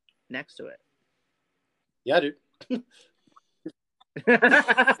that next to it? Yeah, dude.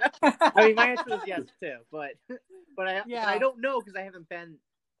 I mean, my answer is yes too, but I don't know because I haven't been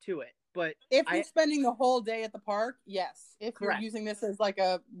to it. But if you're spending the whole day at the park, yes. If correct. You're using this as like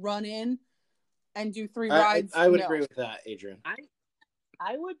a run-in and do 3 rides, I would agree with that, Adrian.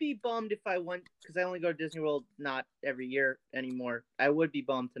 I would be bummed if I went because I only go to Disney World not every year anymore. I would be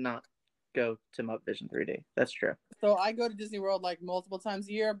bummed to not go to Muppet Vision 3D. That's true. So I go to Disney World like multiple times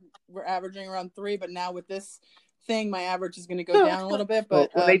a year. We're averaging around 3, but now with this thing, my average is going to go down a little bit. But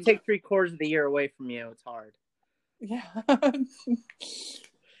when they take 3/4 of the year away from you, it's hard. Yeah.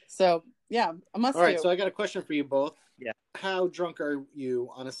 So yeah, I must. All right, so I got a question for you both. Yeah. How drunk are you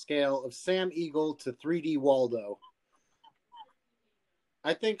on a scale of Sam Eagle to 3D Waldo?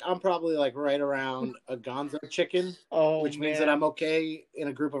 I think I'm probably like right around a Gonzo chicken, which means that I'm okay in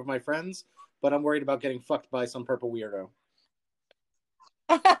a group of my friends, but I'm worried about getting fucked by some purple weirdo.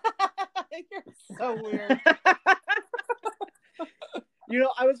 You're so weird.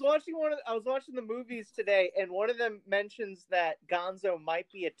 I was watching the movies today, and one of them mentions that Gonzo might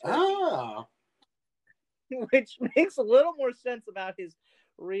be a turkey, which makes a little more sense about his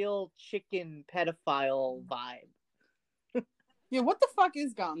real chicken pedophile vibe. Yeah, what the fuck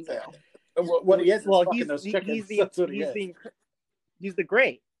is Gonzo? What he is? Well, he's those chickens. He's the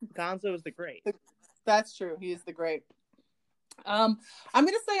great. Gonzo is the great. That's true. He is the great. I'm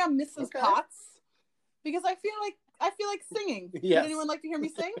gonna say I'm Mrs. Potts because I feel like singing. Yes. Would anyone like to hear me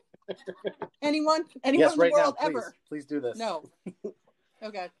sing? Anyone yes, in right the world now, please. ever? Please do this. No.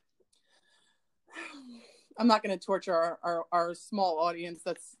 Okay. I'm not going to torture our small audience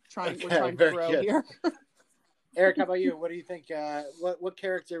that's we're trying to grow here. Eric, how about you? What do you think? What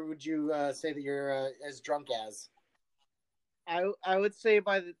character would you say that you're as drunk as? I would say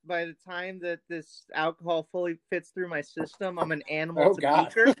by the time that this alcohol fully fits through my system, I'm an animal to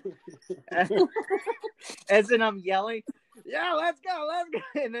beaker. As in, I'm yelling, "Yeah, let's go!"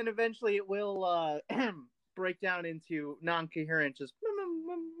 And then eventually it will break down into non-coherent, just.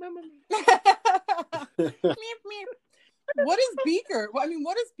 What is beaker? I mean,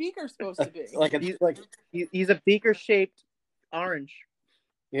 what is beaker supposed to be? He's a beaker-shaped orange.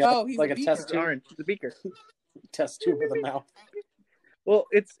 Yeah, he's like a beaker. Test tube. Orange. He's a beaker. Test tube with a mouth. Well,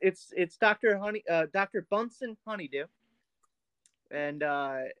 it's Dr. Bunsen Honeydew, and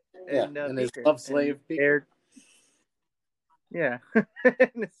his love slave beaker. Yeah.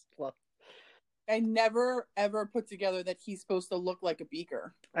 I never ever put together that he's supposed to look like a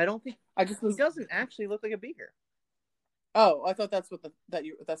beaker. I don't think he doesn't actually look like a beaker. Oh, I thought that's what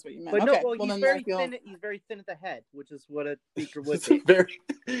that's what you meant. But okay. He's very thin. He's very thin at the head, which is what a beaker would be.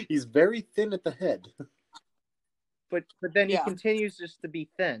 He's very thin at the head. But then he continues just to be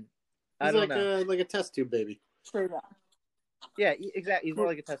thin. He's like a test tube baby. Straight up. Yeah, exactly. He's more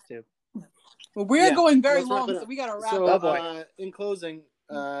like a test tube. Well, we're going very long, so we got to wrap up. Boy. In closing,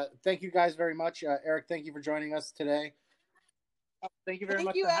 thank you guys very much. Eric, thank you for joining us today. Thank you very Thank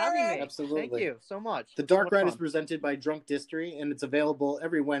much you, for having Eric. me. Absolutely. Thank you so much. The Dark So much Ride is fun. presented by Drunk Distillery, and it's available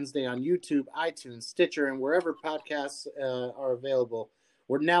every Wednesday on YouTube, iTunes, Stitcher, and wherever podcasts are available.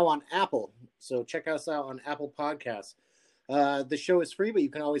 We're now on Apple, so check us out on Apple Podcasts. The show is free, but you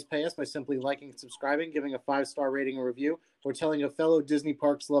can always pay us by simply liking and subscribing, giving a 5-star rating and review, or telling a fellow Disney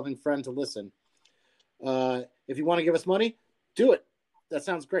Parks loving friend to listen. If you want to give us money, do it. That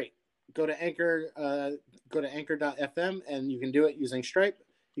sounds great. Go to Anchor, go to anchor.fm, and you can do it using Stripe.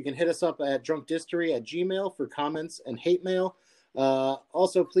 You can hit us up at drunkdistory@gmail for comments and hate mail.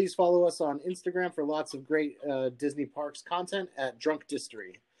 Also, please follow us on Instagram for lots of great Disney Parks content at Drunk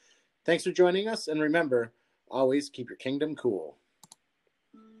Distory. Thanks for joining us, and remember, always keep your kingdom cool.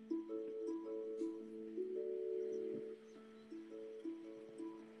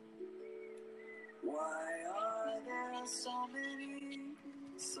 Why are there so many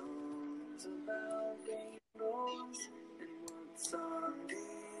songs about rainbows, and what's on the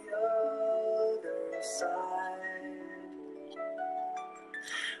other side?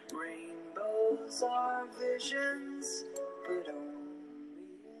 Rainbows are visions, but only